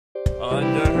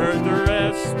Under her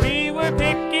duress, we were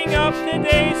picking up the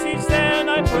daisies, then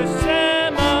I pushed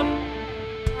them up.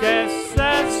 Guess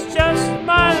that's just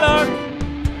my luck.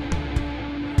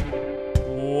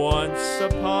 Once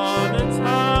upon a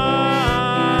time,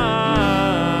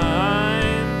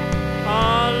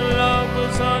 our love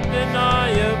was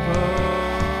undeniable.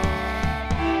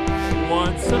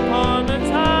 Once upon a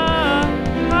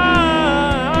time,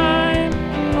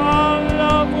 our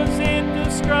love was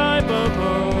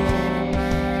indescribable.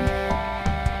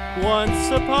 Once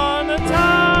upon a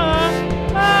time,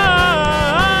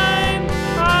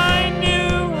 I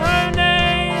knew her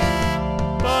name,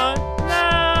 but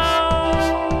now,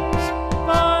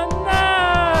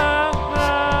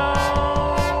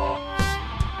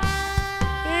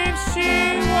 if she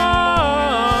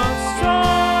walks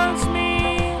towards me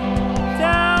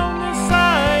down the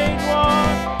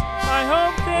sidewalk, I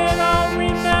hope that I'll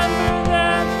remember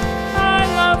that I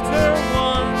loved her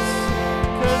once,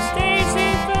 'cause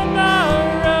Daisy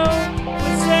Finaro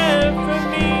was there for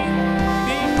me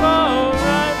before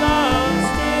I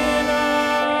lost it all.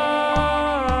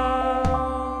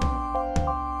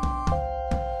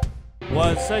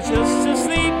 Was I just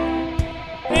asleep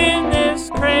in this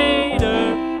crater,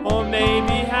 or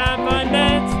maybe have I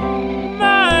met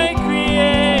my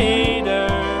creator?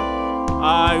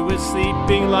 I was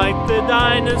sleeping like the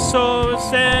dinosaurs,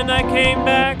 then I came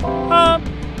back up.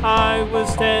 I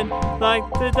was dead like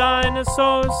the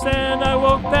dinosaurs, then I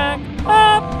woke back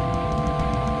up.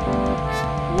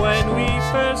 When we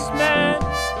first met,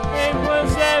 it was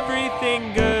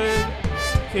everything good.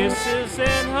 Kisses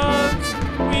and hugs,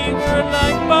 we were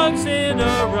like bugs in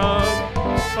a rug.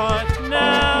 But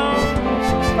now,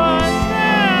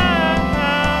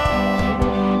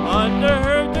 under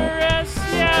her duress,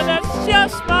 yeah, that's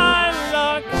just my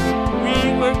luck. We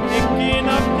were picking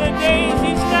up the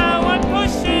daisies, now I'm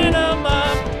pushing them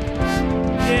up.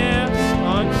 Yeah,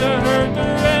 under her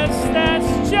duress,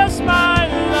 that's just my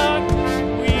luck.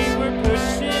 We were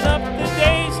pushing up the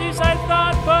daisies, I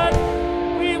thought, but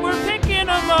we were picking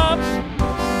them up.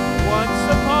 Once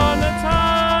upon a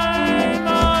time,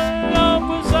 our love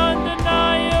was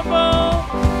undeniable.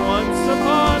 Once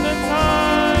upon a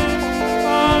time,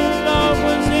 our love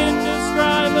was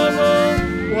indescribable.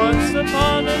 Once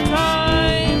upon a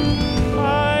time,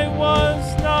 I was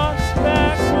not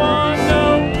that one, no,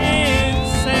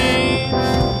 insane.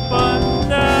 But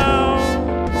now,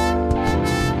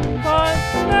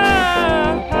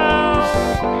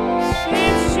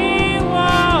 if she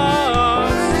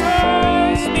walks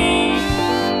towards me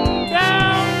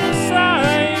down the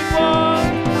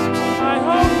sidewalk, I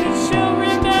hope that she'll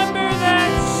remember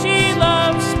that she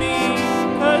loves me,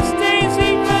 'cause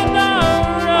Daisy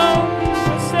Finaro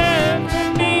was there for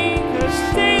me, 'cause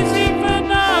Daisy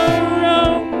Finaro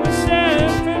was there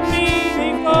for me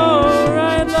before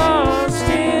I lost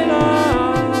it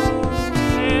all.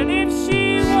 And if she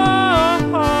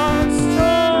walks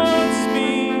towards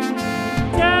me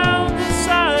down the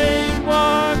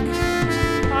sidewalk,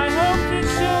 I hope that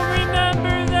she'll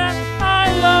remember that I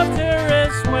loved her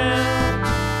as well,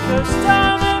 'cause